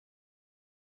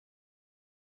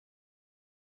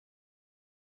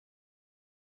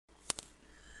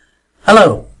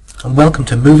Hello, and welcome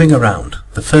to Moving Around,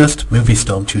 the first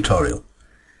Moviestorm tutorial.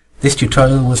 This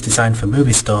tutorial was designed for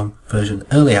Moviestorm version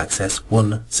Early Access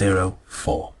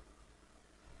 1.04.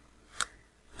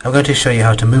 I'm going to show you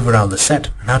how to move around the set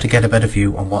and how to get a better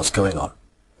view on what's going on.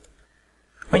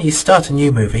 When you start a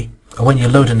new movie, or when you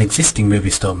load an existing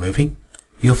Moviestorm movie,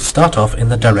 you'll start off in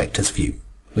the director's view,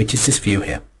 which is this view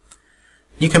here.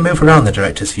 You can move around the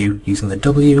director's view using the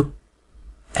W,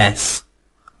 S,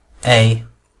 A,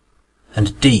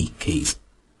 and D keys.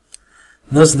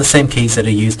 And those are the same keys that are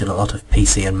used in a lot of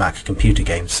PC and Mac computer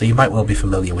games, so you might well be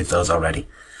familiar with those already.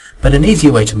 But an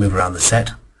easier way to move around the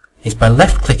set is by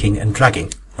left-clicking and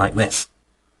dragging, like this.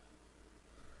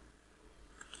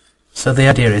 So the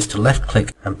idea is to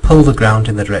left-click and pull the ground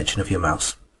in the direction of your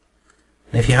mouse.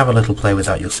 And if you have a little play with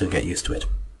that, you'll soon get used to it.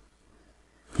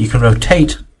 You can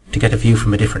rotate to get a view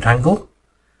from a different angle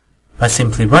by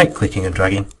simply right-clicking and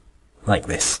dragging, like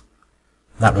this.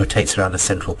 That rotates around a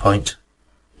central point.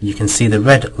 You can see the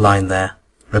red line there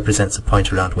represents the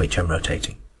point around which I'm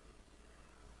rotating.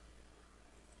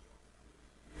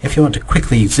 If you want to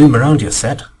quickly zoom around your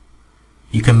set,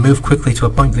 you can move quickly to a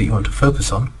point that you want to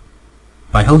focus on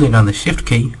by holding down the Shift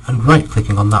key and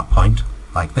right-clicking on that point,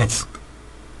 like this.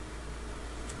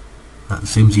 That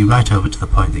zooms you right over to the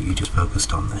point that you just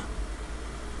focused on there.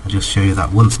 I'll just show you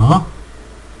that once more.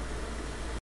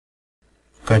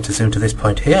 I'm going to zoom to this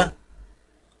point here.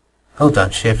 Hold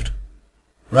down Shift,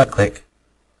 right click,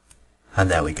 and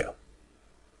there we go.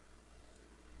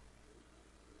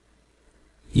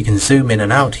 You can zoom in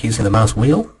and out using the mouse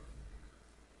wheel.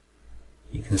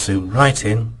 You can zoom right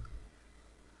in,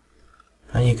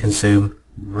 and you can zoom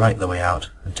right the way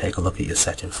out and take a look at your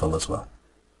set in full as well.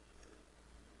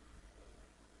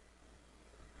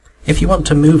 If you want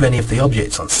to move any of the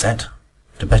objects on set,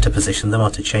 to better position them or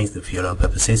to change them for your own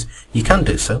purposes, you can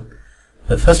do so.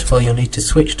 But first of all, you'll need to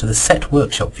switch to the Set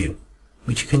Workshop view,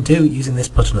 which you can do using this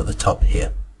button at the top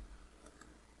here.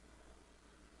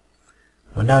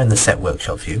 We're now in the Set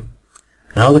Workshop view,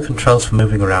 and all the controls for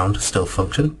moving around still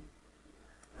function.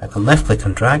 I can left click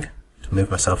and drag to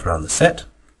move myself around the set,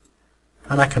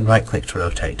 and I can right click to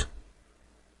rotate.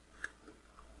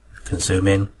 I can zoom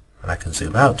in and I can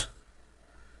zoom out,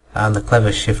 and the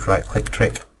clever Shift right click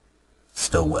trick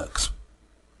still works.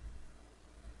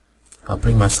 I'll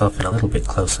bring myself in a little bit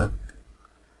closer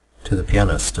to the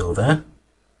piano still there.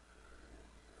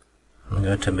 I'm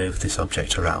going to move this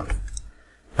object around.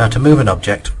 Now to move an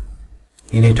object,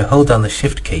 you need to hold down the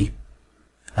Shift key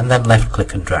and then left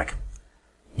click and drag.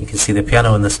 You can see the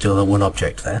piano and the stool are one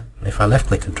object there, and if I left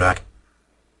click and drag,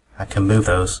 I can move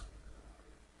those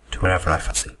to wherever I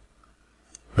fancy.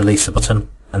 Release the button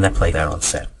and they're placed there on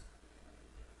set.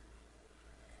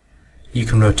 You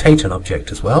can rotate an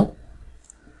object as well.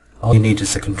 All you need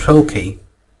is the Control key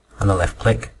and a left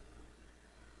click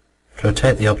to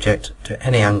rotate the object to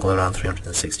any angle around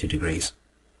 360 degrees,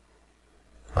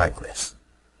 like this.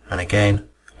 And again,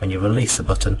 when you release the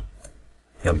button,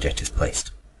 the object is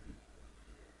placed.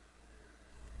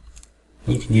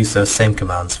 You can use those same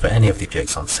commands for any of the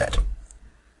objects on set.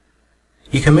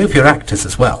 You can move your actors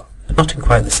as well, but not in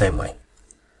quite the same way.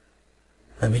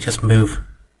 Let me just move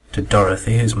to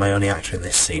Dorothy, who's my only actor in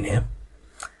this scene here.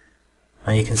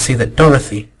 And you can see that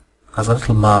Dorothy has a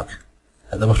little mark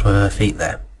at the bottom of her feet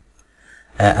there.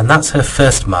 And that's her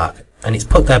first mark, and it's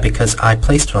put there because I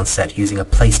placed her on set using a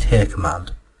placed here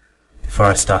command before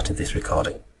I started this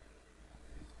recording.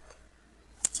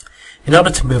 In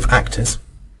order to move actors,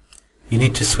 you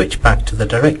need to switch back to the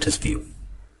director's view,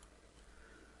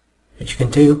 which you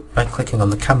can do by clicking on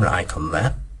the camera icon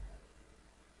there.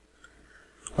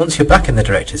 Once you're back in the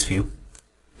director's view,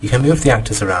 you can move the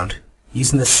actors around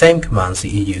using the same commands that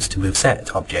you use to move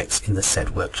set objects in the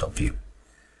Set Workshop view.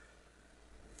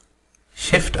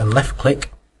 Shift and left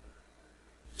click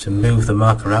to move the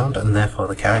mark around and therefore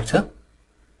the character.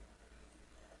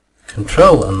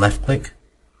 Control and left click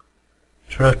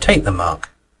to rotate the mark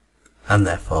and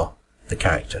therefore the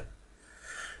character.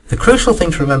 The crucial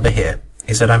thing to remember here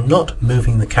is that I'm not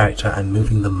moving the character, I'm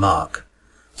moving the mark.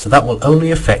 So that will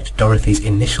only affect Dorothy's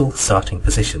initial starting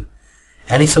position.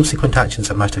 Any subsequent actions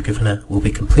I might have given her will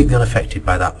be completely unaffected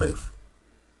by that move.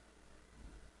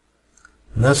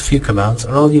 And those few commands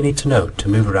are all you need to know to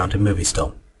move around in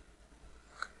Moviestorm.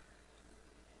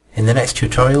 In the next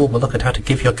tutorial, we'll look at how to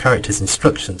give your characters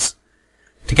instructions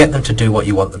to get them to do what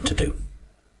you want them to do.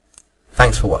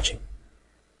 Thanks for watching.